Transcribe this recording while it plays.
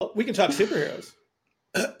Well, we can talk superheroes.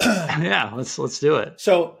 Yeah, let's do it.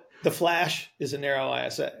 So the Flash is a narrow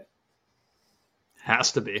ISA.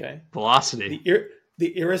 Has to be. Okay. Velocity.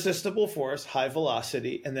 The irresistible force, high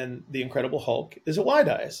velocity, and then the Incredible Hulk is a wide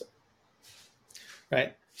ISA.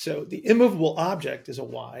 Right? So the immovable object is a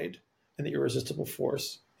wide, and the irresistible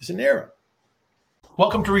force is a narrow.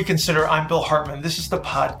 Welcome to Reconsider. I'm Bill Hartman. This is the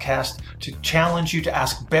podcast to challenge you to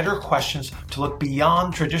ask better questions, to look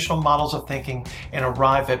beyond traditional models of thinking and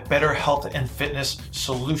arrive at better health and fitness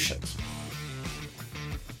solutions.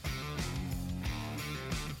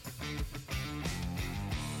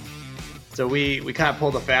 So we kind of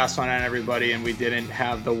pulled a fast one on everybody, and we didn't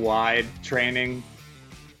have the wide training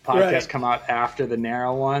podcast come out after the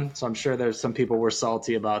narrow one. So I'm sure there's some people were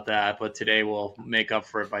salty about that, but today we'll make up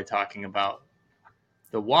for it by talking about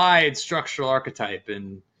the wide structural archetype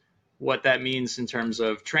and what that means in terms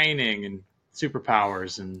of training and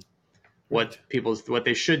superpowers and what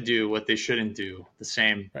they should do, what they shouldn't do, the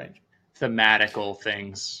same thematical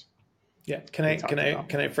things. Yeah. Can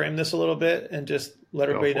I frame this a little bit and just let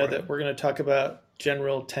everybody know that we're going to talk about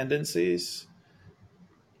general tendencies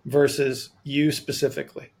versus you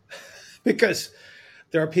specifically, because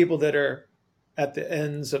there are people that are at the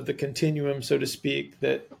ends of the continuum, so to speak,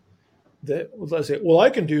 that let's say, well,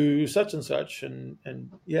 I can do such and such,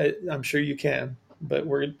 and yeah, I'm sure you can, but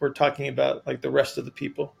we're talking about like the rest of the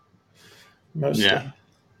people mostly,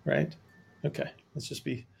 right? Okay, let's just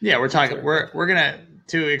be we're talking. We're gonna,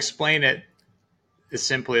 to explain it as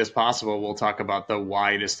simply as possible, we'll talk about the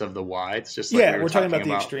widest of the wides. Just like we're talking about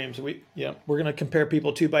the extremes. We're going to compare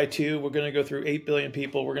people 2 by 2. We're going to go through 8 billion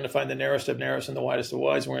people. We're going to find the narrowest of narrows and the widest of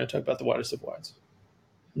wides. And we're going to talk about the widest of wides.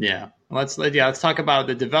 Yeah, let's talk about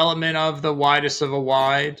the development of the widest of a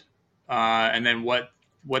wide, and then what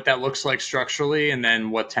that looks like structurally, and then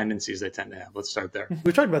what tendencies they tend to have. Let's start there.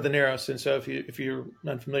 We've talked about the narrows, and so if you're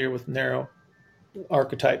not familiar with narrow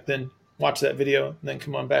archetype, then watch that video and then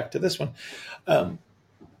come on back to this one.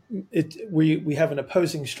 We have an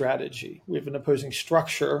opposing strategy. We have an opposing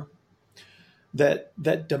structure that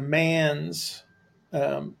demands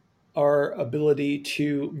our ability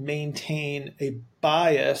to maintain a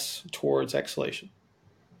bias towards exhalation.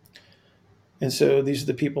 And so these are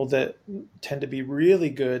the people that tend to be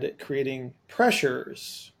really good at creating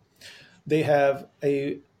pressures. They have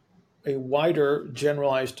a wider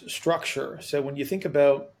generalized structure. So when you think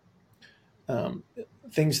about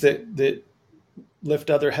things that lift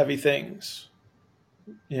other heavy things,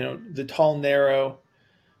 the tall, narrow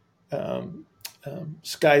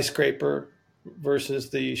skyscraper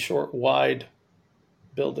versus the short, wide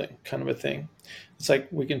building kind of a thing. It's like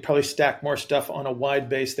we can probably stack more stuff on a wide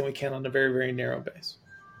base than we can on a very, very narrow base.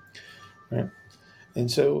 Right?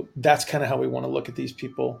 And so that's kind of how we want to look at these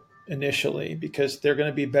people initially, because they're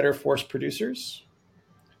going to be better force producers,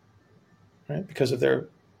 right? Because of their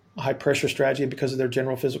high pressure strategy and because of their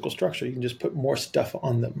general physical structure. You can just put more stuff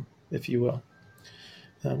on them, if you will,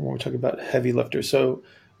 when we're talking about heavy lifters. So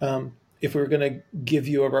if we were going to give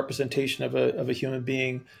you a representation of a human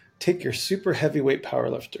being, take your super heavyweight power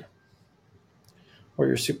lifter or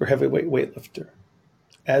your super heavyweight weightlifter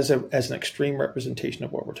as an extreme representation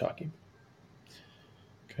of what we're talking.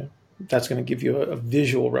 Okay, that's going to give you a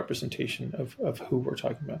visual representation of who we're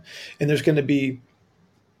talking about. And there's going to be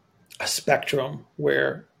a spectrum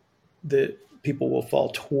where the people will fall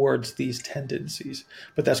towards these tendencies,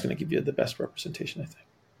 but that's going to give you the best representation, I think.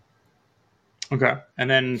 Okay. And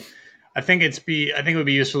then I think it would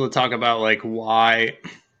be useful to talk about like why.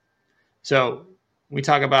 So we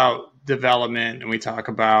talk about development and we talk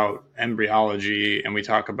about embryology and we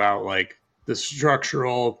talk about like the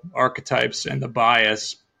structural archetypes and the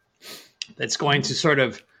bias that's going to sort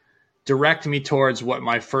of direct me towards what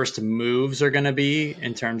my first moves are going to be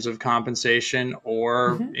in terms of compensation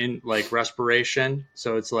or in like respiration.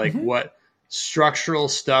 So it's like what structural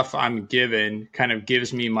stuff I'm given kind of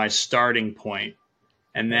gives me my starting point.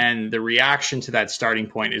 And then the reaction to that starting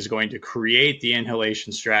point is going to create the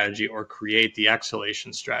inhalation strategy or create the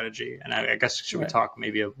exhalation strategy. And I guess should we talk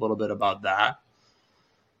maybe a little bit about that?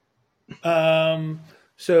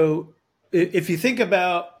 So if you think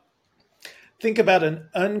about an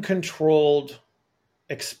uncontrolled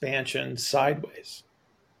expansion sideways,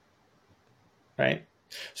 right?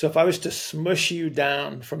 So if I was to smush you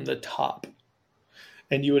down from the top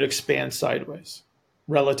and you would expand sideways,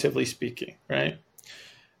 relatively speaking, right?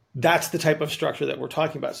 That's the type of structure that we're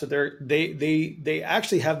talking about. So they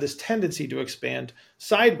actually have this tendency to expand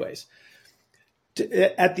sideways.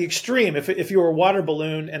 At the extreme, if you were a water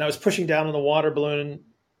balloon and I was pushing down on the water balloon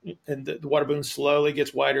and the water balloon slowly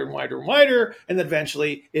gets wider and wider and wider, and then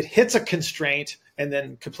eventually it hits a constraint and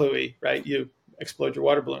then kaplooi, right? explode your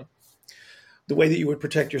water balloon. The way that you would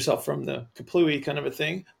protect yourself from the kaplooey kind of a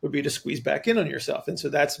thing would be to squeeze back in on yourself. And so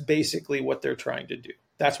that's basically what they're trying to do.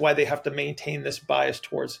 That's why they have to maintain this bias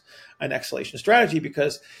towards an exhalation strategy,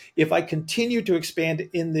 because if I continue to expand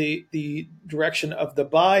in the direction of the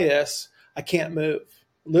bias, I can't move,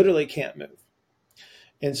 literally can't move.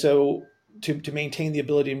 And so to maintain the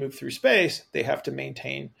ability to move through space, they have to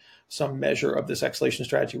maintain some measure of this exhalation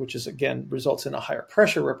strategy, which is, again, results in a higher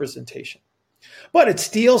pressure representation. But it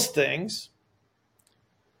steals things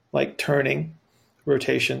like turning,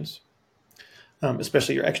 rotations,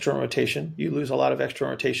 especially your external rotation. You lose a lot of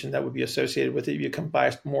external rotation that would be associated with it. You become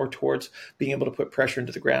biased more towards being able to put pressure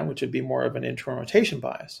into the ground, which would be more of an internal rotation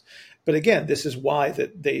bias. But again, this is why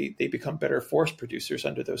that they become better force producers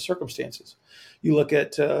under those circumstances. You look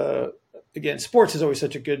at, again, sports is always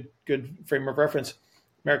such a good frame of reference.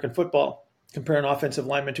 American football, compare an offensive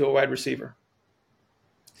lineman to a wide receiver.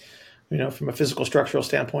 From a physical structural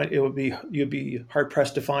standpoint, you'd be hard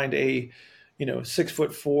pressed to find a,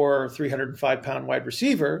 6'4", 305-pound wide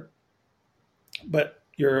receiver, but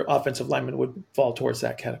your offensive lineman would fall towards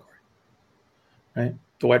that category, right?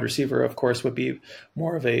 The wide receiver, of course, would be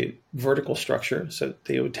more of a vertical structure, so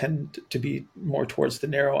they would tend to be more towards the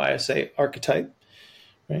narrow ISA archetype,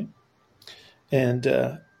 right?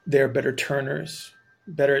 And they're better turners,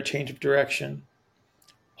 better at change of direction.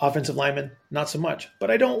 Offensive linemen, not so much, but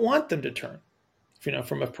I don't want them to turn.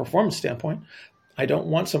 From a performance standpoint, I don't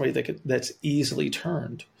want somebody that's easily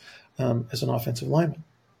turned as an offensive lineman.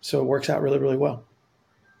 So it works out really, really well.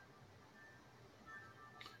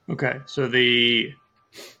 Okay, so the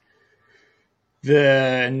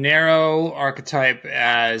narrow archetype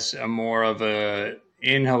as a more of a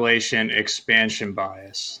inhalation expansion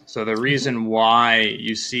bias. So the reason why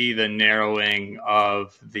you see the narrowing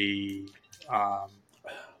of the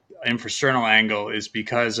infrasternal angle is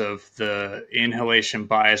because of the inhalation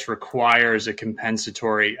bias requires a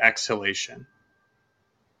compensatory exhalation.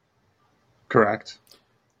 Correct?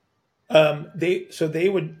 They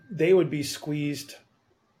would be squeezed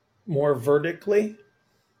more vertically,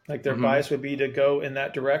 like their bias would be to go in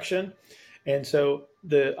that direction. And so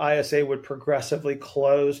the ISA would progressively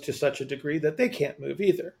close to such a degree that they can't move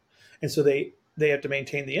either. And so they have to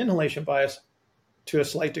maintain the inhalation bias to a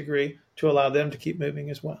slight degree to allow them to keep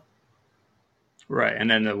moving as well. Right. And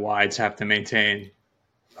then the wides have to maintain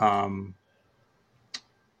the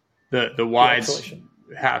wides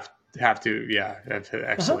have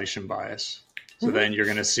exhalation bias. So then you're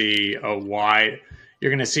going to see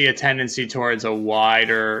a tendency towards a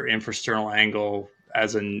wider infrasternal angle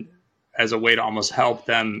as a way to almost help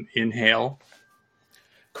them inhale.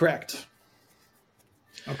 Correct.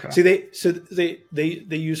 Okay. See,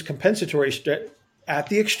 they use compensatory at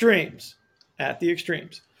the extremes. At the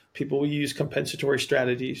extremes, people will use compensatory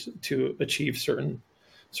strategies to achieve certain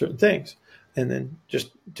things, and then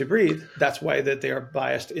just to breathe. That's why that they are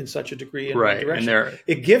biased in such a degree in one direction. And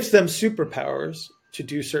it gives them superpowers to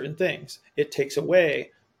do certain things. It takes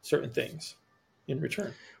away certain things in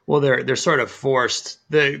return. Well, they're sort of forced.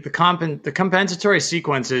 The compensatory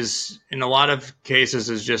sequence is in a lot of cases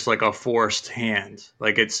is just like a forced hand.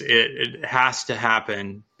 Like it has to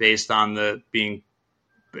happen based on the being,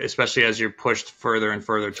 especially as you're pushed further and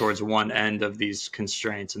further towards one end of these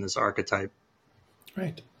constraints in this archetype.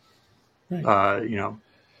 Right.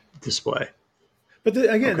 Display. But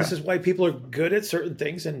This is why people are good at certain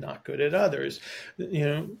things and not good at others.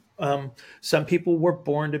 Some people were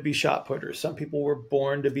born to be shot putters. Some people were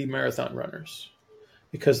born to be marathon runners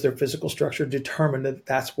because their physical structure determined that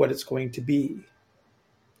that's what it's going to be.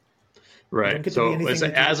 Right. So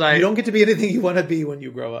you don't get to be anything you want to be when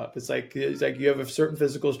you grow up. It's like you have a certain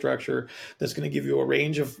physical structure that's going to give you a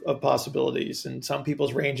range of possibilities. And some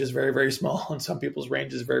people's range is very, very small, and some people's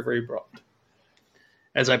range is very, very broad.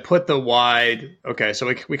 As I put the wide, okay,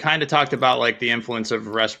 so we kind of talked about like the influence of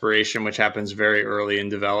respiration, which happens very early in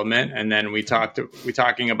development, and then we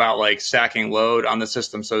talking about like stacking load on the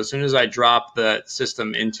system. So as soon as I drop the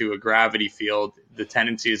system into a gravity field, the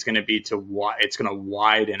tendency is going to be it's going to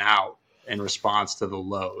widen out in response to the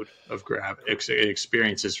load of gravity it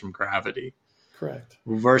experiences from gravity. Correct.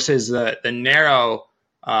 Versus the narrow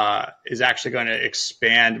is actually going to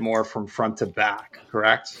expand more from front to back.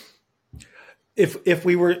 Correct. If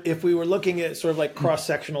we were looking at sort of like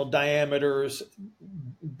cross-sectional diameters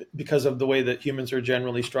because of the way that humans are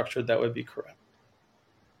generally structured, that would be correct.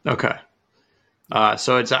 Okay.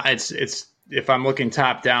 So it's if I'm looking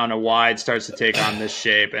top down, a wide starts to take on this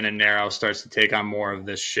shape and a narrow starts to take on more of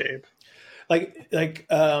this shape. Like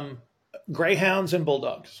greyhounds and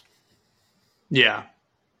bulldogs. Yeah.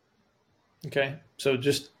 Okay. So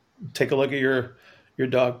just take a look at your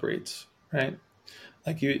dog breeds, right?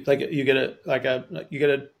 You get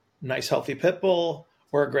a nice healthy pit bull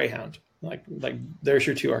or a greyhound. Like there's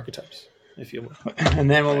your two archetypes, if you will. And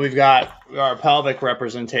then when we've got our pelvic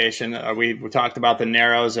representation, we talked about the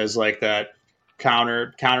narrows as like that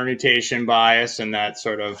counter nutation bias and that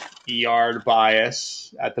sort of ER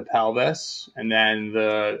bias at the pelvis, and then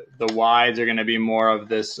the wides are going to be more of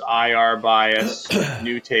this IR bias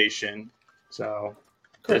nutation. So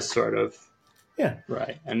this sort of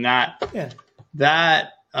right, and that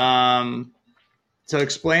so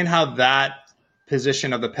explain how that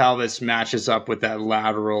position of the pelvis matches up with that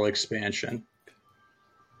lateral expansion.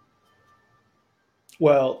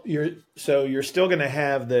 Well, you're still going to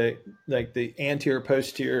have the anterior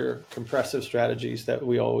posterior compressive strategies that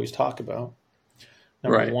we always talk about.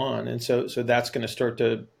 Number one, and so that's going to start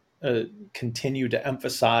to continue to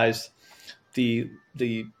emphasize the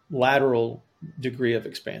lateral degree of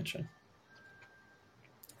expansion,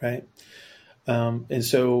 right? And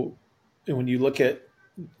so when you look at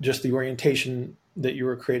just the orientation that you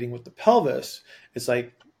were creating with the pelvis, it's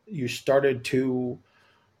like you started to,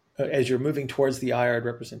 as you're moving towards the IR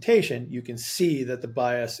representation, you can see that the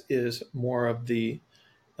bias is more of the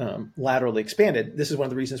laterally expanded. This is one of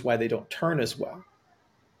the reasons why they don't turn as well.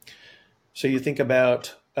 So you think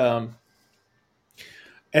about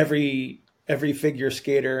every figure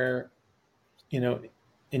skater,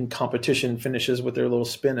 in competition finishes with their little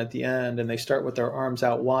spin at the end, and they start with their arms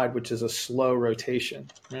out wide, which is a slow rotation,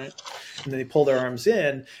 right? And then they pull their arms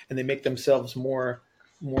in and they make themselves more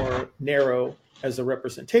narrow as a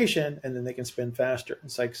representation, and then they can spin faster.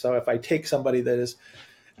 It's like, so if I take somebody that is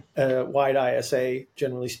wide ISA,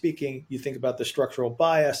 generally speaking, you think about the structural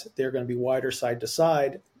bias, they're going to be wider side to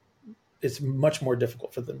side. It's much more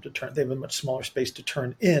difficult for them to turn. They have a much smaller space to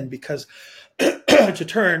turn in because to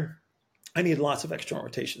turn, I need lots of external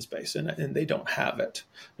rotation space, and they don't have it,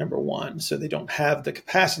 number one. So they don't have the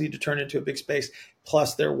capacity to turn into a big space,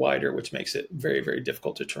 plus they're wider, which makes it very, very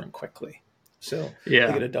difficult to turn quickly. So they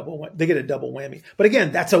get a double whammy. But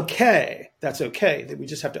again, that's okay. That's okay. We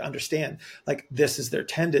just have to understand, like, this is their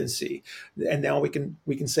tendency. And now we can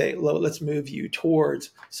say, let's move you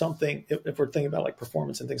towards something. If we're thinking about like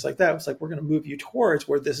performance and things like that, it's like, we're going to move you towards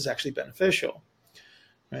where this is actually beneficial,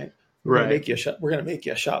 right? We're going to make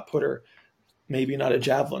you a shot putter, maybe not a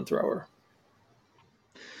javelin thrower.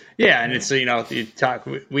 Yeah, and it's, you talk.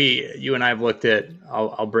 You and I have looked at.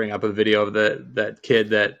 I'll bring up a video of that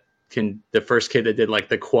kid the first kid that did like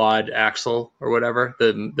the quad axel or whatever,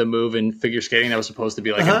 the move in figure skating that was supposed to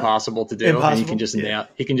be like impossible to do, and he can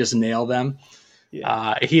just nail them.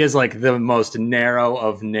 Yeah. He is like the most narrow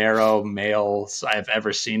of narrow males I've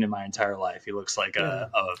ever seen in my entire life. He looks like a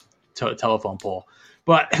telephone pole,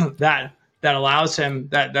 but that allows him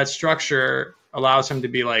that structure allows him to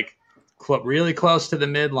be like really close to the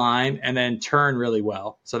midline and then turn really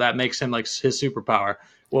well. So that makes him like his superpower.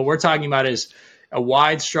 What we're talking about is a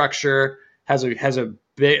wide structure has a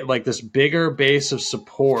big, like this bigger base of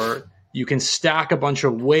support. You can stack a bunch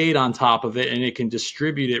of weight on top of it and it can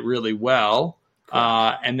distribute it really well.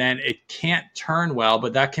 And then it can't turn well,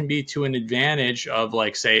 but that can be to an advantage of,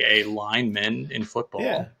 like, say, a lineman in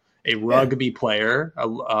football, a rugby player,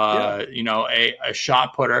 a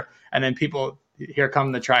shot putter. And then here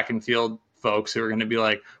come the track and field folks who are going to be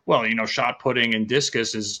like, well, shot putting and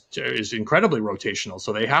discus is incredibly rotational,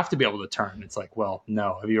 so they have to be able to turn. It's like, well,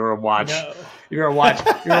 no. Have you ever watched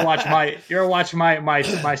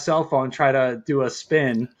my cell phone try to do a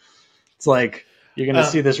spin? It's like you're going to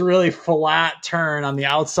see this really flat turn on the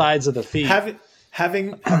outsides of the feet.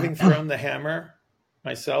 Having thrown the hammer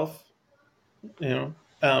myself, the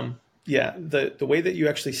way that you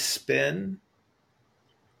actually spin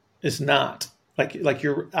is not like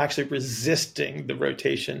you're actually resisting the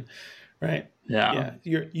rotation, right? Yeah.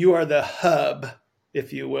 You are the hub,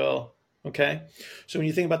 if you will. Okay. So when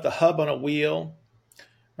you think about the hub on a wheel,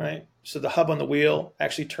 right? So the hub on the wheel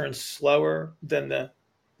actually turns slower than the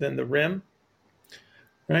rim,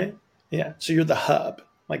 right? Yeah. So you're the hub.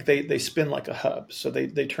 Like they spin like a hub. So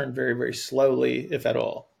they turn very, very slowly, if at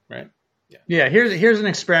all, right? Yeah. Here's an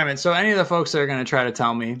experiment. So any of the folks that are going to try to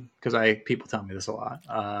tell me, because people tell me this a lot,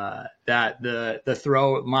 that the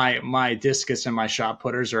throw, my discus and my shot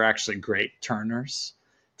putters are actually great turners.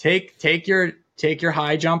 Take your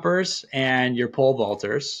high jumpers and your pole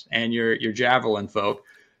vaulters and your javelin folk,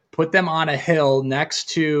 put them on a hill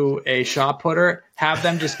next to a shot putter, have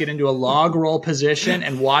them just get into a log roll position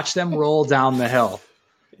and watch them roll down the hill.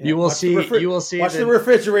 Yeah, you will see. Watch the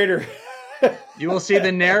refrigerator. You will see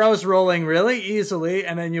the narrows rolling really easily,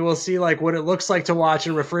 and then you will see like what it looks like to watch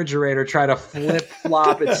a refrigerator try to flip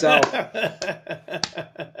flop itself.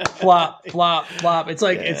 Flop, flop, flop. It's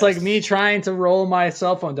like me trying to roll my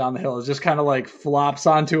cell phone down the hill. It just kind of like flops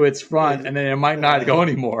onto its front, and then it might not go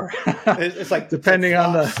anymore. It's like depending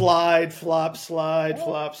on the slide, flop, slide,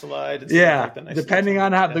 flop, slide. Yeah, like depending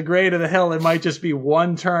on how the grade of the hill, it might just be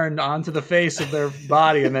one turn onto the face of their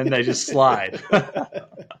body, and then they just slide.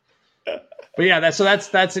 But yeah,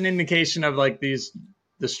 that's an indication of like the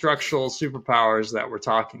structural superpowers that we're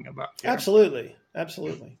talking about here. Absolutely.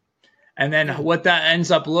 And then what that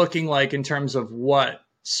ends up looking like in terms of what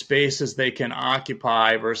spaces they can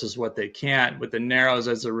occupy versus what they can't. With the narrows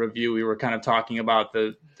as a review, we were kind of talking about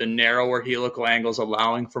the narrower helical angles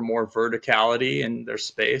allowing for more verticality in their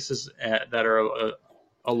spaces that are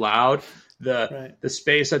allowed. The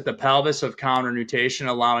space at the pelvis of counter nutation,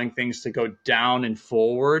 allowing things to go down and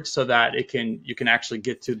forward so that you can actually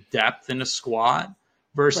get to depth in a squat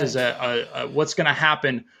versus what's going to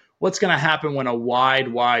happen when a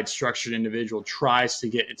wide structured individual tries to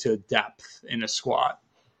get to depth in a squat.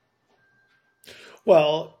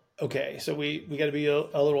 Well, okay, so we got to be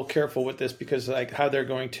a little careful with this because like how they're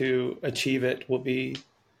going to achieve it will be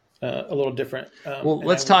a little different.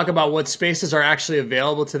 Let's talk about what spaces are actually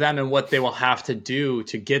available to them and what they will have to do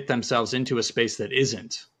to get themselves into a space that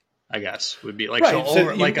isn't, I guess, would be like, and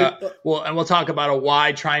we'll talk about a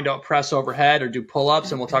wide trying to press overhead or do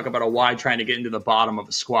pull-ups, and we'll talk about a wide trying to get into the bottom of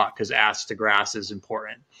a squat because ass to grass is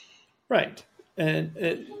important. Right. And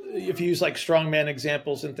if you use like strongman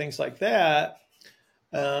examples and things like that,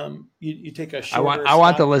 you take a shorter. I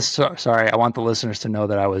want the listeners to know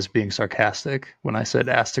that I was being sarcastic when I said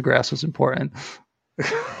ass to grass was important.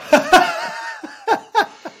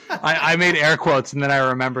 I made air quotes, and then I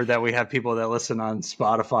remembered that we have people that listen on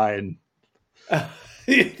Spotify, and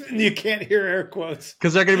you can't hear air quotes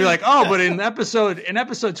because they're going to be like, "Oh, but in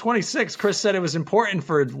episode 26, Chris said it was important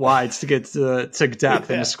for wides to get to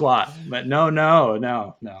depth in a squat." But no.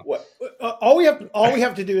 What, all we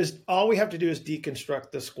have to do is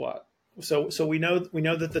deconstruct the squat. So we know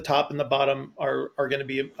that the top and the bottom are going to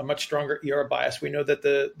be a much stronger ER bias. We know that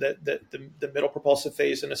the middle propulsive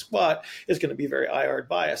phase in a squat is going to be very IR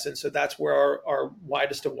bias, and so that's where our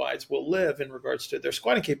widest of wides will live in regards to their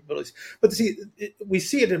squatting capabilities. But we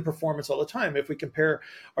see it in performance all the time. If we compare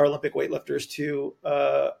our Olympic weightlifters to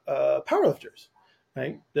powerlifters,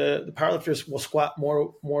 right? The powerlifters will squat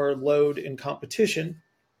more load in competition,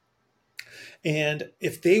 and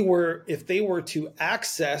if they were to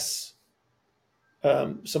access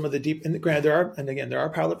some of the deep, and granted there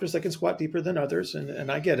are powerlifters that can squat deeper than others,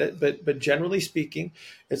 and I get it, but generally speaking,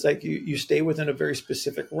 it's like you stay within a very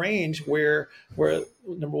specific range where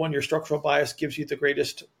number one, your structural bias gives you the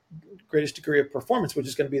greatest degree of performance, which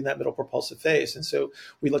is going to be in that middle propulsive phase. And so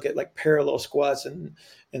we look at like parallel squats and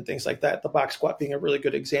things like that. The box squat being a really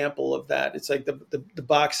good example of that. It's like the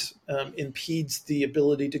box impedes the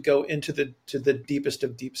ability to go into the deepest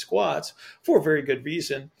of deep squats for a very good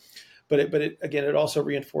reason. But it also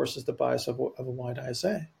reinforces the bias of a wide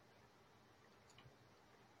ISA.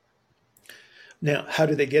 Now, how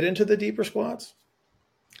do they get into the deeper squats?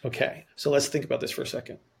 Okay, so let's think about this for a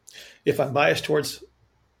second. If I'm biased towards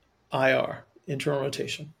IR, internal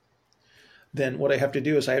rotation, then what I have to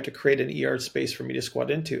do is I have to create an ER space for me to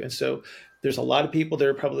squat into. And so there's a lot of people that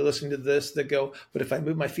are probably listening to this that go, but if I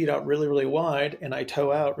move my feet out really, really wide and I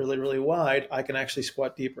toe out really, really wide, I can actually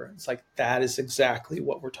squat deeper. It's like, that is exactly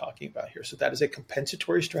what we're talking about here. So that is a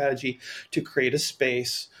compensatory strategy to create a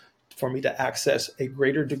space for me to access a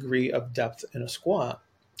greater degree of depth in a squat.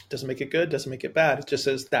 Doesn't make it good, doesn't make it bad. It just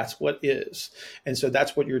says that's what is. And so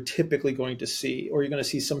that's what you're typically going to see, or you're going to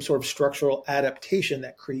see some sort of structural adaptation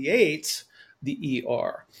that creates the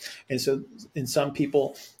ER. And so in some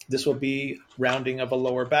people, this will be rounding of a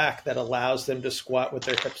lower back that allows them to squat with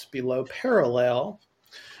their hips below parallel,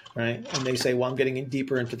 right? And they say, well, I'm getting in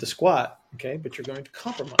deeper into the squat. Okay, but you're going to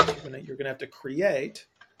compromise. You're going to have to create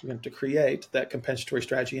that compensatory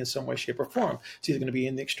strategy in some way, shape, or form. It's either going to be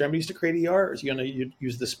in the extremities to create ER, or it's going to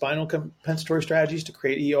use the spinal compensatory strategies to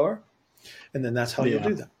create ER. And then that's how you'll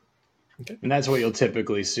do that. Okay. And that's what you'll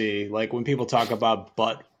typically see. Like when people talk about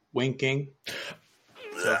butt winking.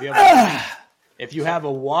 So if you have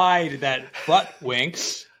a wide that butt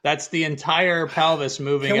winks, that's the entire pelvis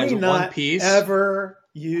moving as one piece. Ever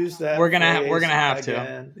use that? We're gonna have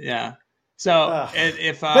again. To. Yeah. So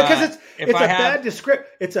because it's a bad descriptor.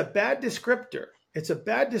 It's a bad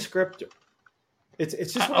descriptor.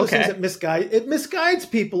 It's just one of those things that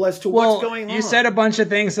misguides people as to what's going on. You said a bunch of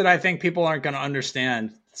things that I think people aren't going to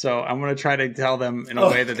understand. So I'm going to try to tell them in a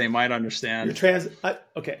way that they might understand.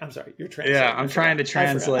 Okay, I'm sorry. You're translating. Yeah, I'm trying to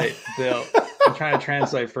translate, Bill. I'm trying to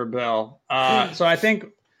translate for Bill. So I think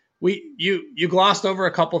you glossed over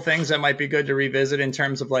a couple things that might be good to revisit in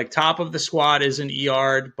terms of like top of the squat is an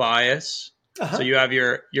ER bias. Uh-huh. So you have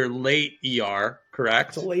your late ER,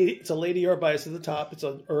 correct? It's a late ER bias at the top. It's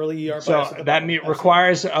an early ER bias so at the that bottom.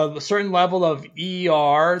 Requires a certain level of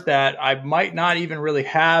ER that I might not even really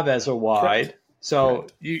have as a wide. Correct. So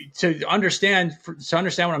to understand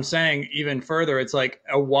what I'm saying even further, it's like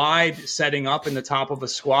a wide setting up in the top of a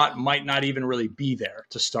squat might not even really be there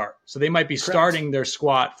to start. So they might be starting their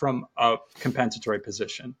squat from a compensatory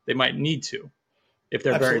position. They might need to if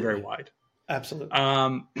they're very, very wide. Absolutely.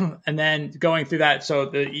 And then going through that, so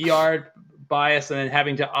the ER bias and then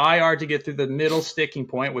having to IR to get through the middle sticking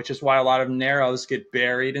point, which is why a lot of narrows get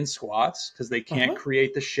buried in squats because they can't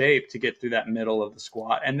create the shape to get through that middle of the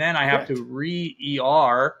squat. And then I have to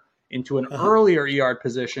re-ER into an earlier ER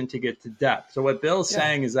position to get to depth. So what Bill's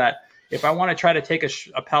saying is that if I want to try to take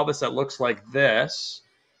a pelvis that looks like this,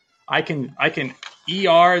 I can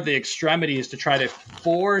ER the extremities to try to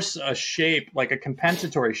force a shape, like a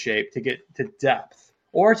compensatory shape, to get to depth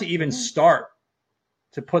or to even start.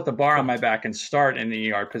 To put the bar on my back and start in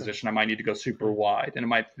the ER position, I might need to go super wide.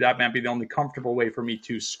 And that might be the only comfortable way for me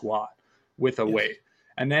to squat with a weight.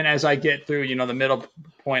 And then as I get through, the middle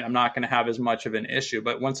point, I'm not going to have as much of an issue.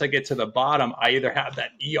 But once I get to the bottom, I either have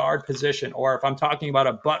that ER position, or if I'm talking about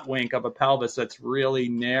a butt wink of a pelvis that's really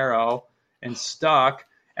narrow and stuck,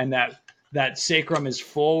 and that sacrum is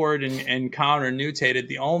forward and counter-nutated,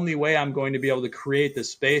 the only way I'm going to be able to create the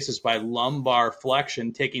space is by lumbar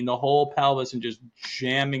flexion, taking the whole pelvis and just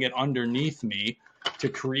jamming it underneath me to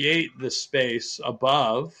create the space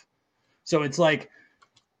above. So it's like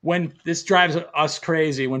when this drives us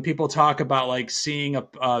crazy, when people talk about like seeing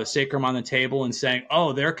a sacrum on the table and saying,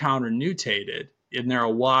 oh, they're counter-nutated and they're a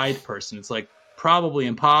wide person. It's like probably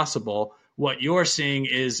impossible. What you're seeing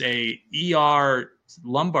is a ER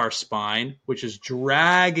lumbar spine, which is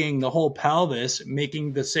dragging the whole pelvis,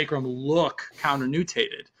 making the sacrum look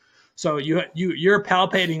counter-nutated. So you're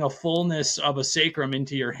palpating a fullness of a sacrum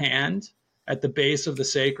into your hand at the base of the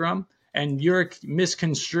sacrum, and you're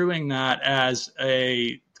misconstruing that as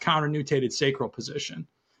a counter-nutated sacral position,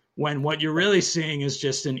 when what you're really seeing is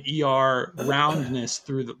just an ER roundness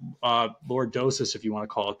through the lordosis, if you want to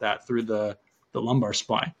call it that, through the lumbar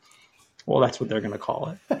spine. Well, that's what they're going to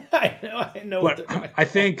call it. I know. But I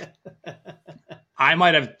think I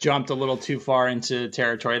might have jumped a little too far into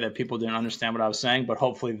territory that people didn't understand what I was saying, but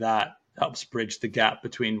hopefully that helps bridge the gap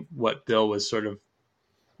between what Bill was sort of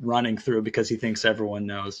running through because he thinks everyone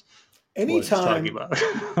knows what he's talking about.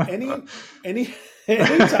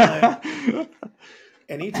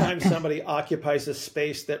 anytime somebody occupies a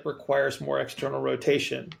space that requires more external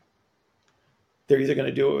rotation, they're either going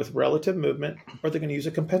to do it with relative movement or they're going to use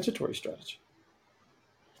a compensatory strategy.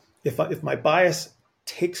 If my bias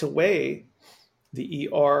takes away the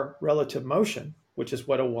ER relative motion, which is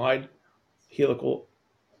what a wide helical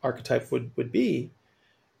archetype would be,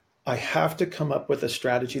 I have to come up with a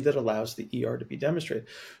strategy that allows the ER to be demonstrated.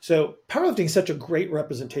 So powerlifting is such a great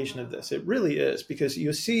representation of this. It really is, because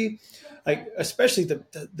you see, like, especially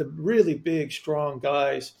the really big, strong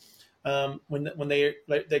guys, when they're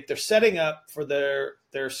setting up for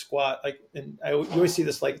their squat, like, and you always see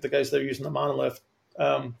this, like the guys that are using the monolift,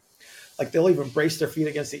 like they'll even brace their feet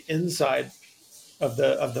against the inside of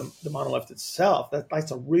the monolift itself.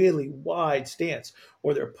 That's a really wide stance,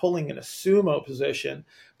 or they're pulling in a sumo position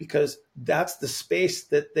because that's the space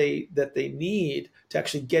that they need to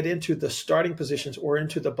actually get into the starting positions or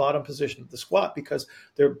into the bottom position of the squat, because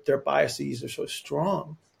their biases are so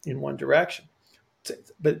strong in one direction.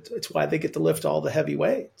 But it's why they get to lift all the heavy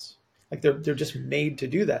weights. Like they're just made to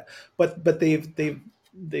do that. But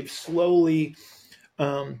they've slowly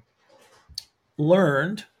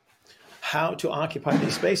learned how to occupy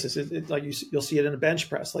these spaces. Like you'll see it in a bench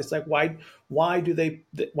press. It's like why do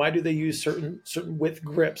they use certain width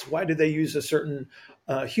grips? Why do they use a certain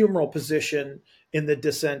humeral position in the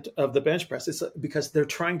descent of the bench press? It's because they're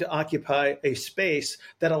trying to occupy a space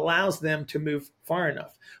that allows them to move far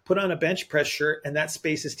enough. Put on a bench press shirt and that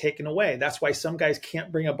space is taken away. That's why some guys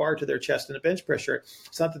can't bring a bar to their chest in a bench press shirt.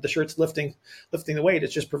 It's not that the shirt's lifting the weight.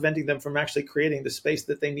 It's just preventing them from actually creating the space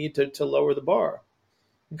that they need to lower the bar.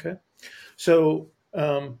 Okay. So,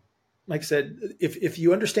 like I said, if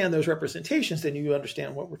you understand those representations, then you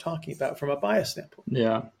understand what we're talking about from a bias standpoint.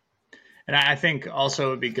 Yeah. And I think also it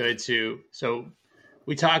would be good to, so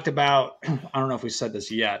we talked about, I don't know if we said this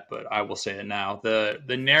yet, but I will say it now,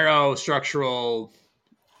 the narrow structural,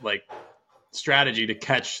 like, strategy to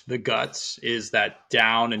catch the guts is that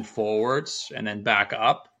down and forwards and then back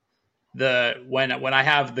up. When I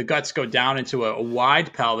have the guts go down into a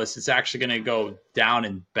wide pelvis, it's actually going to go down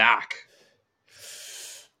and back,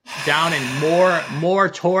 down and more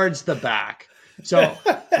towards the back. So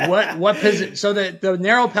what position? So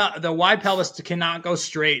the wide pelvis cannot go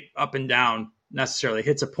straight up and down necessarily. It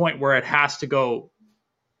hits a point where it has to go.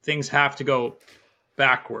 Things have to go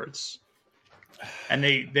backwards, and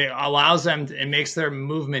they allows them. It makes their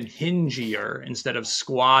movement hingier instead of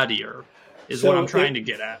squattier. Is what I'm trying to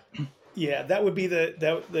get at. Yeah, that would be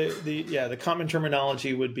the common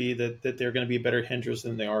terminology would be that they're going to be better hingers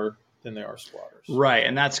than they are squatters. Right,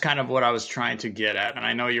 and that's kind of what I was trying to get at. And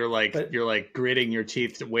I know you're gritting your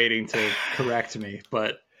teeth waiting to correct me,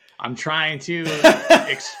 but I'm trying to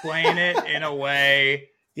explain it in a way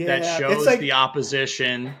that shows the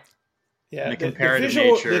opposition. Yeah, and the comparative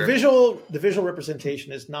nature. The visual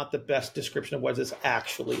representation is not the best description of what is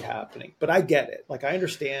actually happening, but I get it. Like I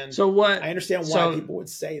understand. I understand why people would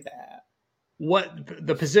say that. What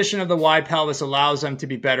the position of the wide pelvis allows them to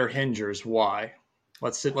be better hingers? Why?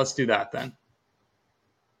 Let's do that then.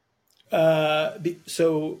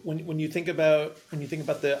 So when you think about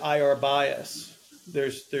the IR bias,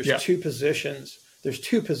 there's two positions. There's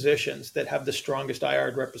two positions that have the strongest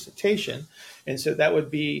IR representation, and so that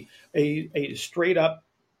would be a straight up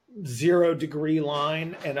 0 degree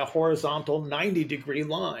line and a horizontal 90 degree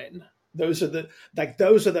line. Those are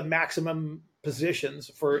the maximum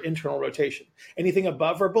positions for internal rotation. Anything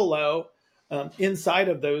above or below, inside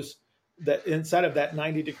of that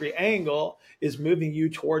 90 degree angle is moving you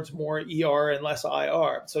towards more ER and less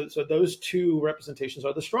IR. So those two representations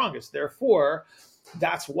are the strongest. Therefore,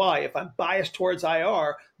 that's why if I'm biased towards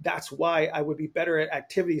IR, that's why I would be better at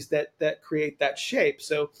activities that create that shape.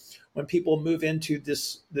 So when people move into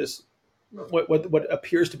this what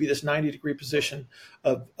appears to be this 90 degree position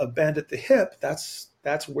of bend at the hip, that's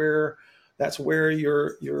where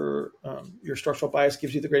your structural bias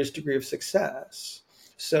gives you the greatest degree of success.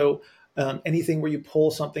 So anything where you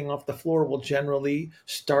pull something off the floor will generally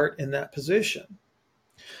start in that position.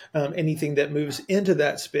 Anything that moves into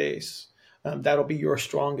that space, that'll be your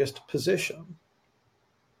strongest position.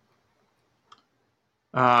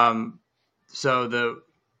 What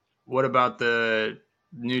about the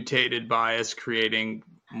nutated bias creating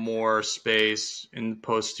more space in the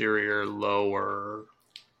posterior lower?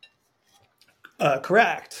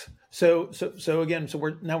 Correct. So again,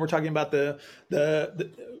 we're talking about the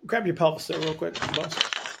grab your pelvis there real quick, boss.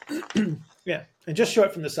 Yeah, and just show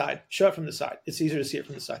it from the side. Show it from the side. It's easier to see it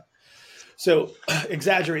from the side. So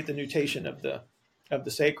exaggerate the nutation of the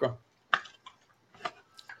sacrum.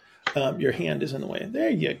 Your hand is in the way. There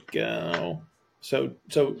you go. So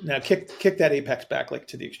now kick that apex back like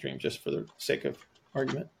to the extreme, just for the sake of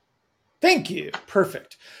argument. Thank you.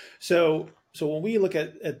 Perfect. So when we look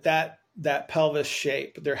at that pelvis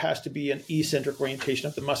shape, there has to be an eccentric orientation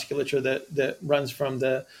of the musculature that runs from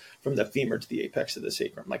the femur to the apex of the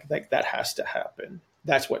sacrum. Like that has to happen.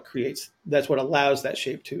 That's what allows that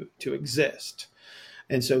shape to exist.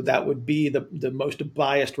 And so that would be the most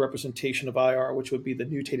biased representation of IR, which would be the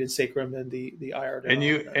nutated sacrum and the IR.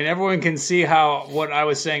 And everyone can see how what I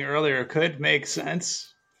was saying earlier could make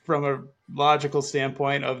sense from a logical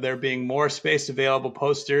standpoint of there being more space available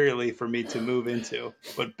posteriorly for me to move into.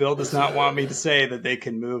 But Bill does not want me to say that they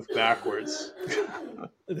can move backwards.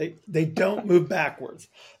 They don't move backwards.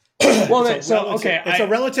 Well, it's a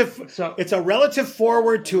relative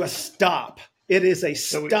forward to a stop. It is a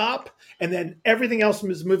stop, and then everything else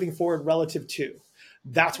is moving forward relative to.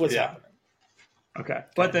 That's what's happening. Okay,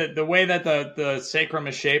 but the way that the sacrum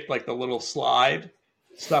is shaped, like the little slide,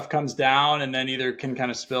 stuff comes down and then either can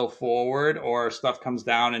kind of spill forward, or stuff comes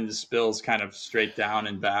down and spills kind of straight down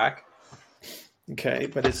and back. Okay,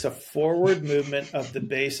 but it's a forward movement of the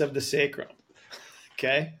base of the sacrum.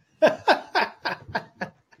 Okay.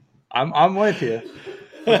 I'm with you.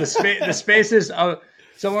 But the spaces.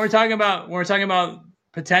 So when we're talking about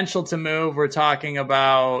potential to move, we're talking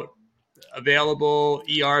about available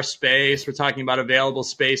ER space. We're talking about available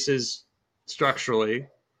spaces structurally.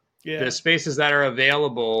 Yeah. The spaces that are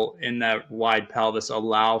available in that wide pelvis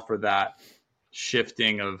allow for that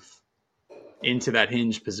shifting into that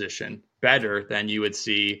hinge position better than you would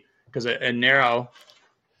see, because a narrow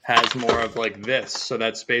has more of like this, so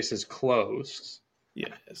that space is closed.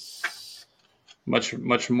 Yes.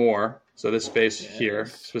 Much more. So this space here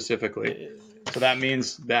specifically. So that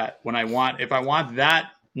means that if I want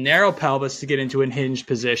that narrow pelvis to get into a hinged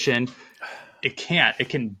position, it can't. It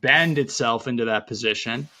can bend itself into that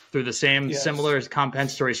position through the same similar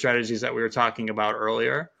compensatory strategies that we were talking about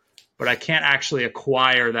earlier. but I can't actually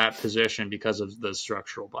acquire that position because of the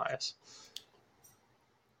structural bias.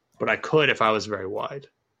 But I could if I was very wide.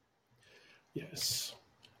 Yes.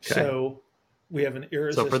 Okay. So we have an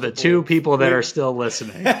irresistible. So for the two people that are still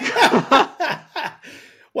listening.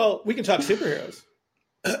 Well, we can talk superheroes.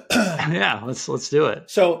 Yeah, let's do it.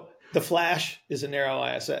 So the Flash is a narrow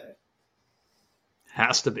ISA.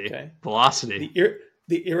 Has to be. Okay. Velocity.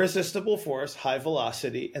 The irresistible force, high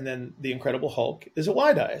velocity, and then the Incredible Hulk is a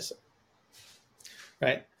wide ISA.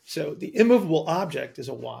 Right? So the immovable object is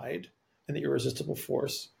a wide, and the irresistible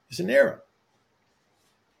force is a narrow.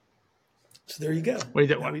 So there you go.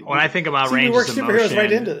 When I think about ranges we work of superheroes motion,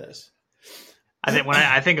 right into this. I think when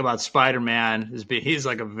I think about Spider-Man, he's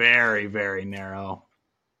like a very, very narrow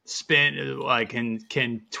spin, like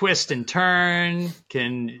can twist and turn,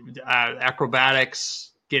 can acrobatics,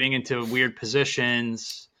 getting into weird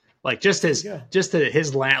positions. Like just his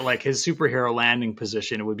land, like his superhero landing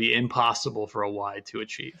position, it would be impossible for a wide to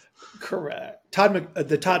achieve. Correct.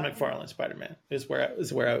 The Todd McFarlane Spider-Man is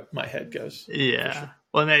where my head goes. Yeah. Sure.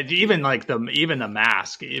 Well, even the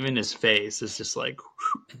mask, even his face is just like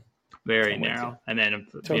very narrow. And then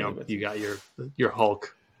you got your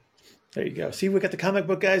Hulk. There you go. See, we got the comic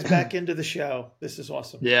book guys back into the show. This is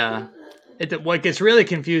awesome. Yeah. What gets really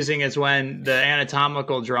confusing is when the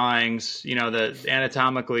anatomical drawings, the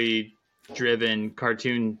anatomically driven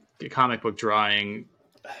cartoon comic book drawing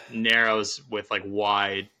narrows with like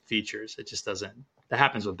wide features. It just doesn't. That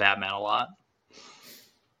happens with Batman a lot.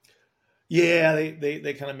 Yeah,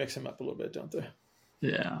 they kind of mix them up a little bit, don't they?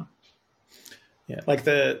 Yeah. Yeah, like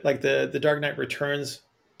the Dark Knight Returns,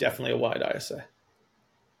 definitely a wide ISA.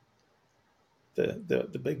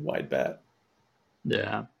 The big wide bat.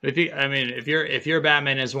 Yeah. If your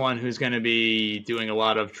Batman is one who's going to be doing a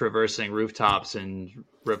lot of traversing rooftops and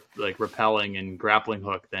rappelling and grappling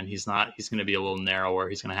hook, then he's not. He's going to be a little narrower.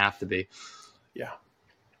 He's going to have to be. Yeah.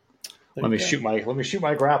 Let me shoot my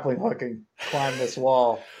grappling hook and climb this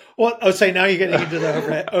wall. Well, I would say now you're getting into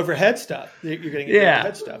the overhead stuff. You're getting into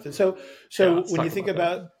overhead stuff, and so when you think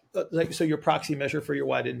about your proxy measure for your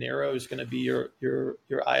wide and narrow is going to be your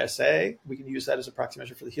ISA. We can use that as a proxy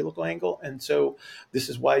measure for the helical angle, and so this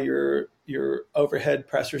is why your overhead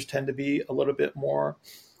pressors tend to be a little bit more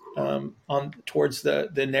on towards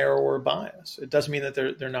the narrower bias. It doesn't mean that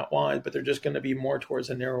they're not wide, but they're just going to be more towards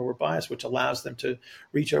a narrower bias, which allows them to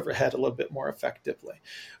reach overhead a little bit more effectively.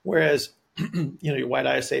 Whereas your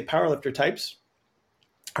wide ISA powerlifter types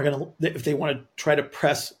are going to, if they want to try to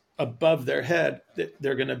press above their head,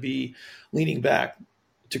 they're going to be leaning back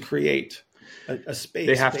to create a space.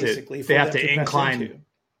 They have basically to incline.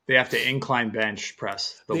 They have to incline bench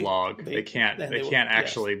press the log. They can't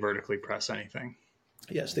actually vertically press anything.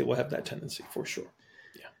 Yes, they will have that tendency for sure.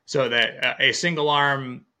 Yeah. So that a single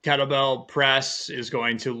arm kettlebell press is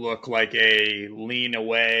going to look like a lean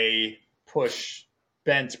away, push,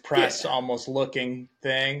 bent press, almost looking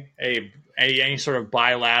thing. Any sort of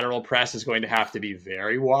bilateral press is going to have to be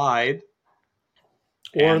very wide,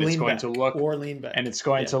 or lean back, and it's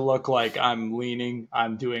going to look like I'm leaning.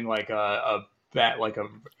 I'm doing like a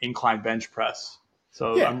incline bench press.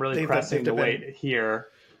 So I'm really pressing the weight here.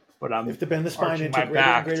 But I'm if to bend the spine into greater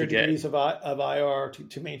and greater degrees of IR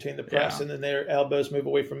to maintain the press, and then their elbows move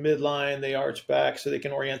away from midline, they arch back so they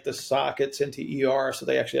can orient the sockets into ER, so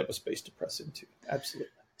they actually have a space to press into.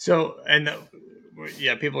 Absolutely. So,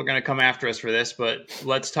 people are going to come after us for this, but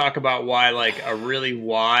let's talk about why like a really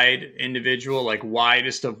wide individual, like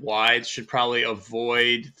widest of wides, should probably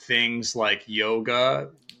avoid things like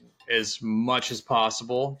yoga as much as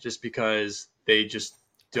possible, just because they just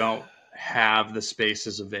don't have the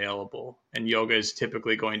spaces available, and yoga is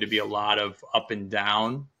typically going to be a lot of up and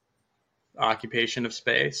down occupation of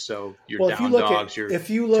space. So your down dogs, your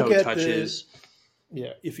toe touches.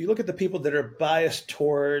 If you look at the people that are biased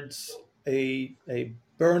towards a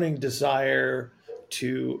burning desire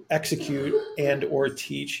to execute and or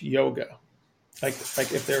teach yoga, like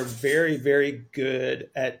if they're very, very good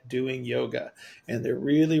at doing yoga and they're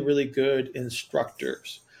really, really good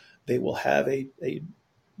instructors, they will have a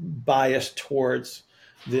bias towards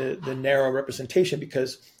the narrow representation,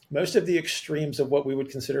 because most of the extremes of what we would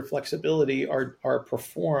consider flexibility are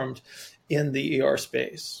performed in the ER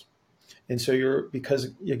space. And so because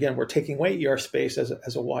again, we're taking away ER space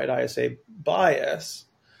as a wide ISA bias,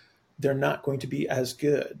 they're not going to be as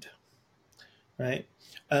good, right?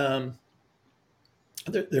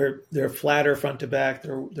 They're flatter front to back,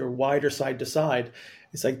 they're wider side to side.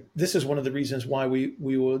 It's like, this is one of the reasons why we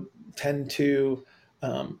will tend to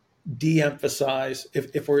de-emphasize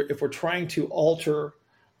if we're trying to alter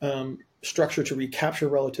structure to recapture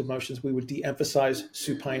relative motions, we would de-emphasize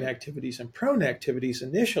supine activities and prone activities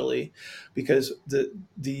initially, because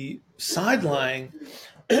the side-lying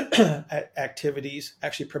activities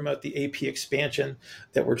actually promote the AP expansion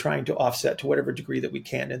that we're trying to offset to whatever degree that we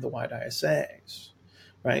can in the wide ISAs,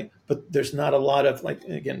 right? But there's not a lot of, like,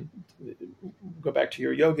 again, go back to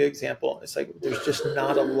your yoga example. It's like there's just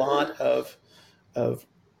not a lot of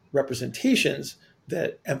representations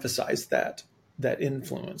that emphasize that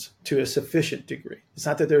influence to a sufficient degree. It's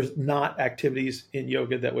not that there's not activities in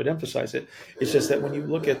yoga that would emphasize it. It's just that when you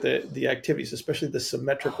look at the activities, especially the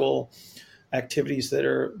symmetrical activities that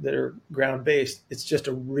are ground based, it's just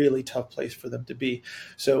a really tough place for them to be.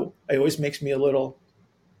 So it always makes me a little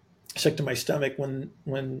sick to my stomach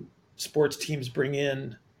when sports teams bring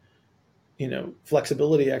in,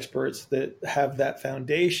 flexibility experts that have that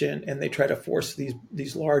foundation, and they try to force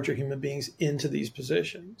these larger human beings into these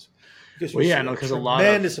positions, because because a lot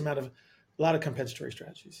of compensatory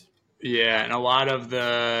strategies. Yeah, and a lot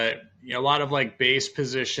of like base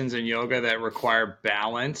positions in yoga that require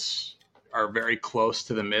balance are very close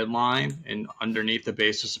to the midline and underneath the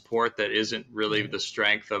base of support. That isn't really the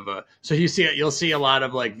strength of a. So you'll see a lot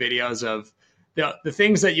of like videos of the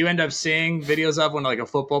things that you end up seeing videos of when like a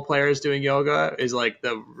football player is doing yoga is like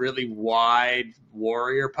the really wide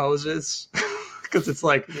warrior poses, because it's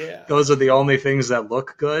like those are the only things that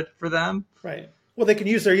look good for them. Right. Well, they can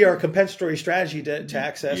use their compensatory strategy to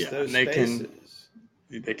access those spaces.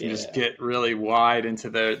 They can just get really wide into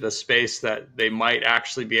the space that they might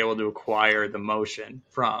actually be able to acquire the motion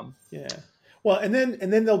from. Yeah. Well, and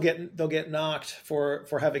then they'll get knocked for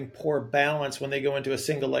having poor balance when they go into a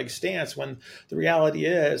single leg stance, when the reality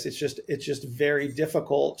is it's just very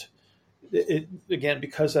difficult. Again,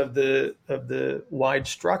 because of the wide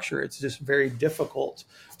structure, it's just very difficult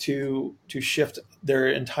to shift their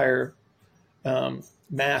entire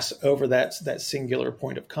mass over that singular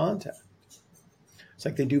point of contact. It's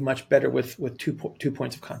like they do much better with two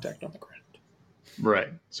points of contact on the ground. Right.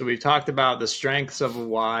 So we've talked about the strengths of a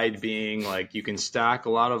wide being like you can stack a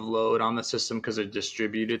lot of load on the system because it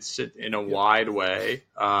distributes it in a wide way.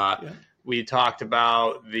 We talked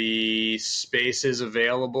about the spaces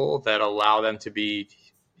available that allow them to be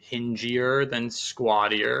hingier than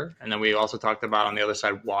squattier. And then we also talked about on the other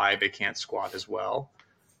side why they can't squat as well.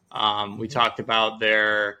 We talked about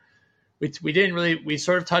we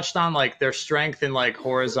sort of touched on like their strength in like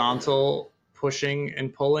horizontal pushing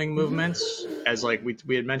and pulling movements, as like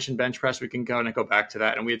we had mentioned bench press. We can go back to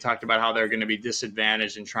that. And we had talked about how they're going to be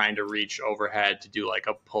disadvantaged in trying to reach overhead to do like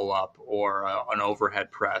a pull up or an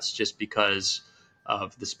overhead press, just because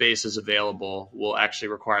of the spaces available will actually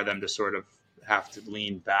require them to sort of have to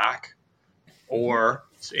lean back, or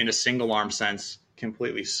in a single arm sense,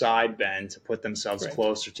 completely side bend to put themselves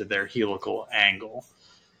closer to their helical angle.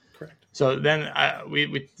 Correct. So then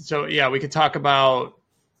we could talk about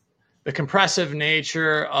the compressive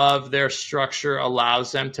nature of their structure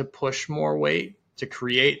allows them to push more weight to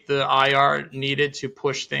create the IR needed to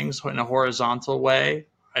push things in a horizontal way.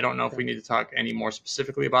 I don't know if we need to talk any more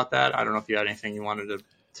specifically about that. I don't know if you had anything you wanted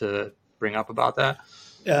to bring up about that.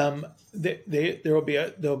 There will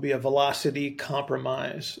be a velocity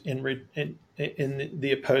compromise in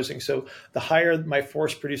the opposing. So the higher my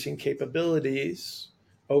force producing capabilities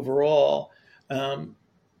overall,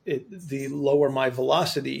 the lower my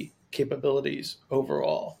velocity capabilities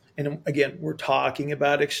overall. And again, we're talking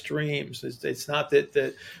about extremes. It's not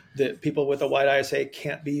that people with a wide ISA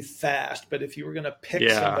can't be fast, but if you were going to pick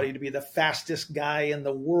somebody to be the fastest guy in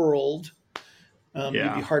the world, you'd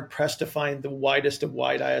be hard pressed to find the widest of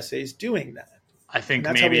wide ISAs doing that. I think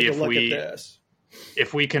maybe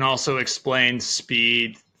if we can also explain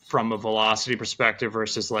speed from a velocity perspective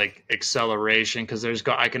versus like acceleration, because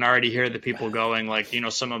I can already hear the people going like,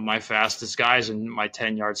 some of my fastest guys in my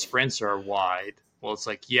 10-yard sprints are wide. Well, it's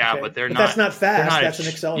like, but they're not. That's not fast. That's an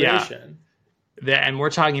acceleration. And we're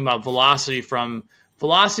talking about velocity.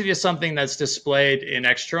 Velocity is something that's displayed in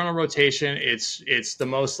external rotation. It's the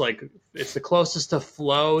most it's the closest to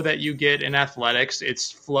flow that you get in athletics.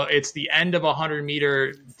 It's the end of a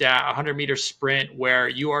 100-meter sprint where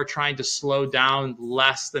you are trying to slow down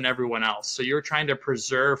less than everyone else. So you're trying to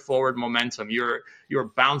preserve forward momentum. You're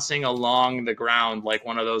bouncing along the ground like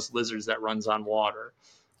one of those lizards that runs on water.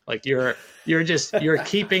 Like you're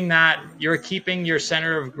keeping your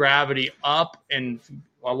center of gravity up and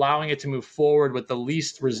allowing it to move forward with the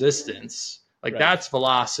least resistance. That's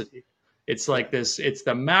velocity. It's like this. It's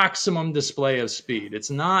the maximum display of speed.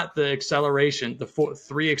 It's not the acceleration, the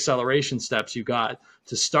 3 acceleration steps you got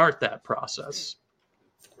to start that process.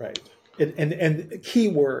 Right. And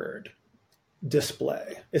keyword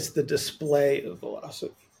display. It's the display of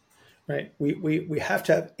velocity. right? We have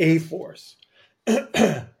to have a force,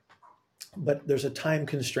 but there's a time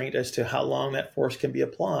constraint as to how long that force can be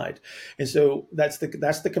applied. And so that's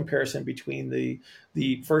the comparison between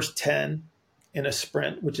the first 10 in a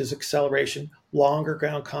sprint, which is acceleration, longer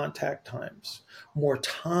ground contact times, more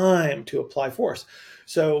time to apply force.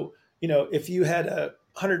 So, if you had a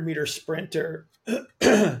 100-meter sprinter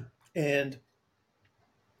and an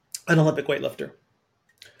Olympic weightlifter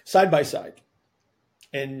side by side,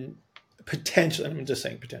 and potentially, I'm just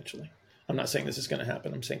saying potentially, I'm not saying this is going to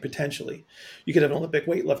happen, I'm saying potentially, you could have an Olympic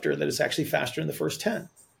weightlifter that is actually faster in the first 10,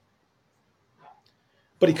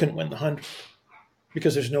 but he couldn't win the 100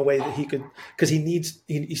 because there's no way that he could, because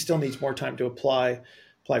he still needs more time to apply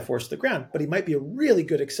force to the ground, but he might be a really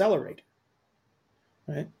good accelerator,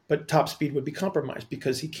 right? But top speed would be compromised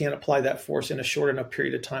because he can't apply that force in a short enough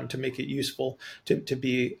period of time to make it useful to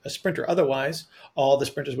be a sprinter. Otherwise, all the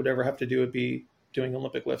sprinters would ever have to do would be doing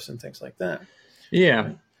Olympic lifts and things like that. Yeah.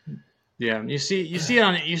 Right? Yeah, you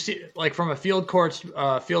see like from a field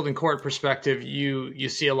and court perspective, you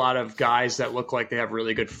see a lot of guys that look like they have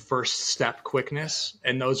really good first step quickness,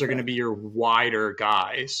 and those are going to be your wider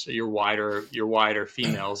guys, your wider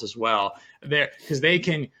females as well. Because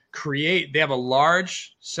they have a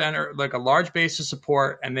large center, like a large base of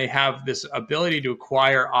support, and they have this ability to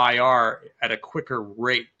acquire IR at a quicker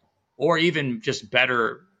rate, or even just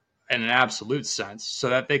better in an absolute sense, so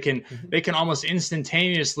that they can almost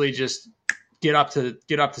instantaneously just get up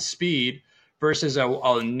to speed, versus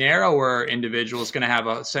a narrower individual is going to have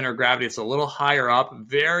a center of gravity that's a little higher up,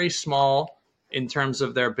 very small in terms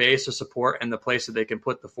of their base of support and the place that they can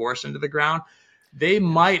put the force into the ground. They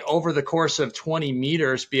might, over the course of 20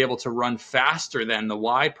 meters, be able to run faster than the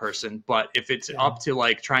wide person. But if it's up to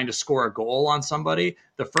like trying to score a goal on somebody,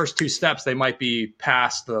 the first two steps, they might be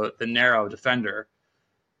past the narrow defender.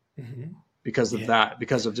 Because of that,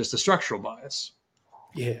 because of just the structural bias.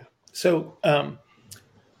 Yeah. So,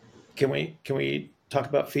 can we talk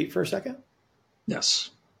about feet for a second?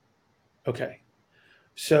 Yes. Okay.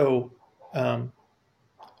 So,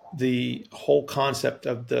 the whole concept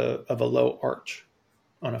of a low arch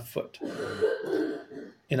on a foot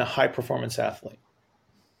in a high performance athlete.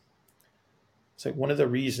 It's like one of the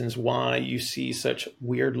reasons why you see such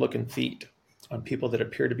weird looking feet on people that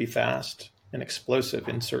appear to be fast and explosive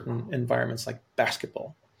in certain environments like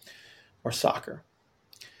basketball or soccer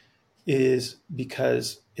is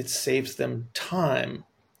because it saves them time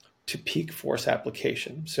to peak force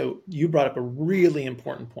application. So you brought up a really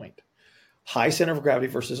important point. High center of gravity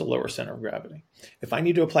versus a lower center of gravity. If I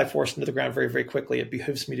need to apply force into the ground very, very quickly, it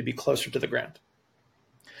behooves me to be closer to the ground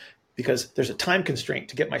because there's a time constraint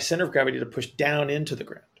to get my center of gravity to push down into the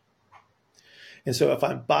ground. And so if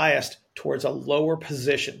I'm biased towards a lower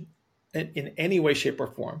position, in any way, shape, or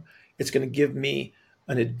form, it's going to give me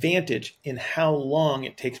an advantage in how long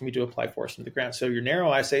it takes me to apply force into the ground. So your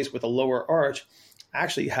narrow ISAs with a lower arch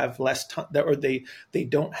actually have less time, or they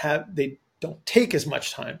don't take as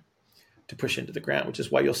much time to push into the ground, which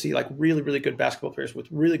is why you'll see like really, really good basketball players with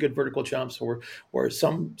really good vertical jumps or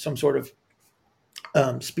some sort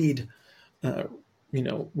of speed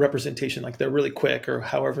representation, like they're really quick or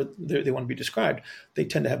however they want to be described. They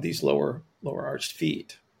tend to have these lower arched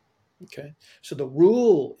feet. Okay, so the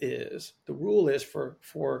rule is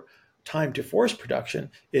for time to force production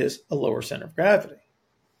is a lower center of gravity.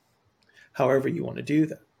 However you want to do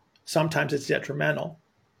that. Sometimes it's detrimental.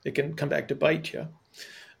 It can come back to bite you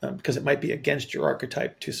because it might be against your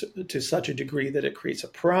archetype to such a degree that it creates a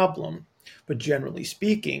problem. But generally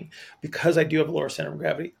speaking, because I do have a lower center of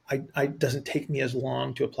gravity, it doesn't take me as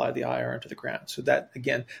long to apply the IR into the ground. So that,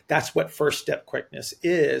 again, that's what first step quickness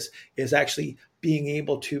is actually being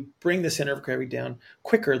able to bring the center of gravity down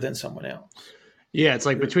quicker than someone else. Yeah, it's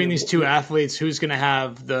like between these two athletes, who's going to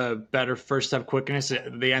have the better first step quickness?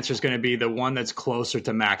 The answer is going to be the one that's closer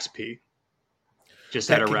to max P. Just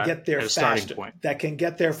that at can get there starting point. That can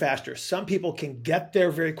get there faster. Some people can get there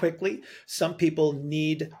very quickly. Some people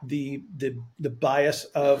need the bias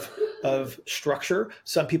of structure.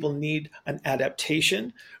 Some people need an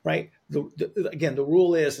adaptation, right? Again, the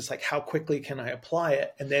rule is it's like how quickly can I apply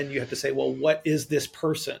it, and then you have to say, well, what is this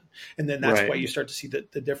person? And then that's why you start to see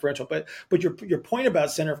the differential. But your point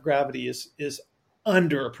about center of gravity is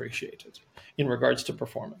underappreciated in regards to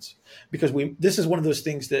performance, because this is one of those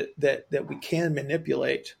things that we can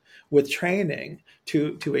manipulate with training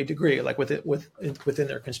to a degree, like within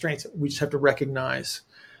their constraints. We just have to recognize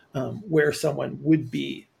where someone would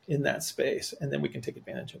be in that space, and then we can take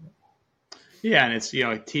advantage of it. Yeah, and it's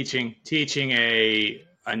teaching a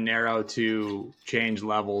a narrow to change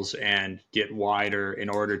levels and get wider in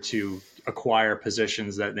order to acquire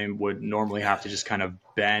positions that they would normally have to just kind of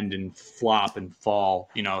bend and flop and fall.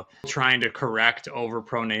 Trying to correct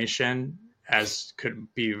overpronation as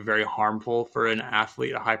could be very harmful for an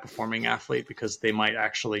athlete, a high performing athlete, because they might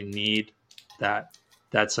actually need that.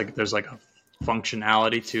 That's like, there's like a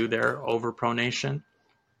functionality to their overpronation.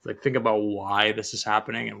 Like, think about why this is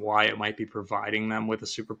happening and why it might be providing them with a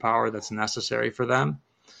superpower that's necessary for them.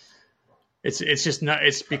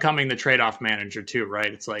 It's becoming the trade-off manager too,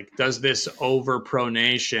 right? It's like, does this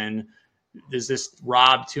overpronation, does this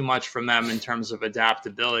rob too much from them in terms of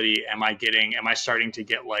adaptability? Am I starting to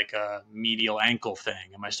get like a medial ankle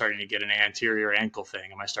thing? Am I starting to get an anterior ankle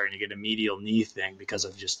thing? Am I starting to get a medial knee thing because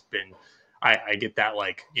I've just been, I get that,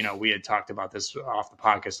 like, we had talked about this off the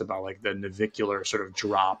podcast about like the navicular sort of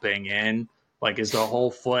dropping in. Like, is the whole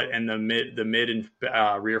foot and the mid and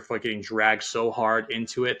rear foot getting dragged so hard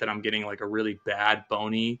into it that I'm getting like a really bad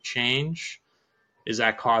bony change? Is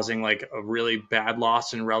that causing like a really bad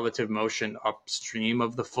loss in relative motion upstream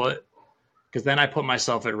of the foot? Because then I put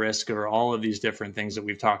myself at risk for all of these different things that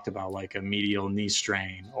we've talked about, like a medial knee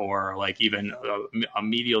strain, or like even a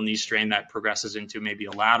medial knee strain that progresses into maybe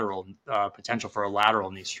a lateral potential for a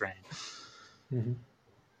lateral knee strain.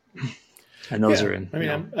 Mm-hmm. And those are in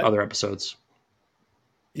other episodes.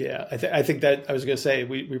 Yeah, I think that I was going to say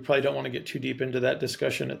we probably don't want to get too deep into that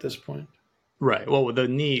discussion at this point. Right. Well, the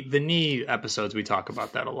knee episodes, we talk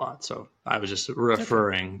about that a lot. So I was just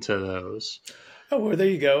referring to those. Oh, well, there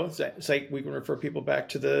you go. It's like we can refer people back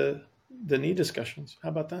to the knee discussions. How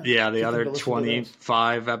about that? Yeah, the other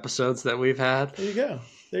 25 episodes that we've had. There you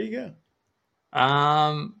go.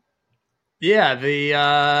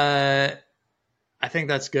 Yeah, I think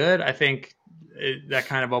that's good. I think that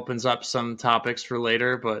kind of opens up some topics for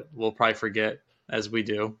later, but we'll probably forget, as we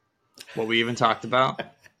do, what we even talked about.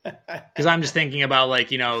 Because I'm just thinking about, like,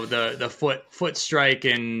 the foot strike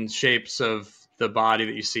and shapes of the body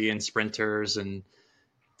that you see in sprinters, and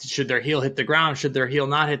should their heel hit the ground? Should their heel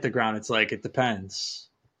not hit the ground? It's like, it depends.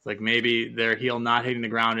 It's like, maybe their heel not hitting the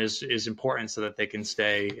ground is important so that they can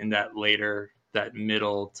stay in that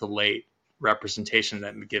middle to late representation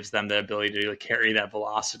that gives them the ability to carry that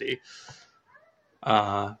velocity.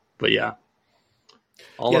 But yeah,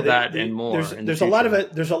 of that and more. There's a lot of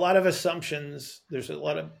it. There's a lot of assumptions. There's a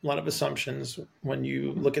lot of assumptions when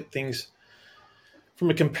you look at things from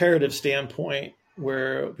a comparative standpoint,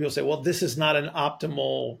 where people say, well, this is not an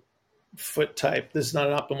optimal foot type. This is not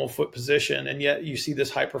an optimal foot position. And yet you see this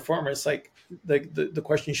high performance. Like, the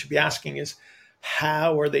question you should be asking is,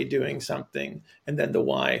 how are they doing something? And then the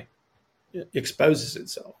why exposes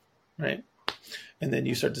itself, right? And then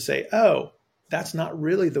you start to say, oh, that's not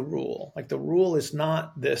really the rule. Like, the rule is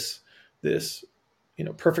not this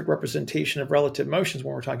perfect representation of relative motions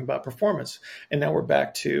when we're talking about performance. And now we're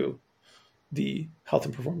back to the health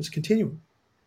and performance continuum.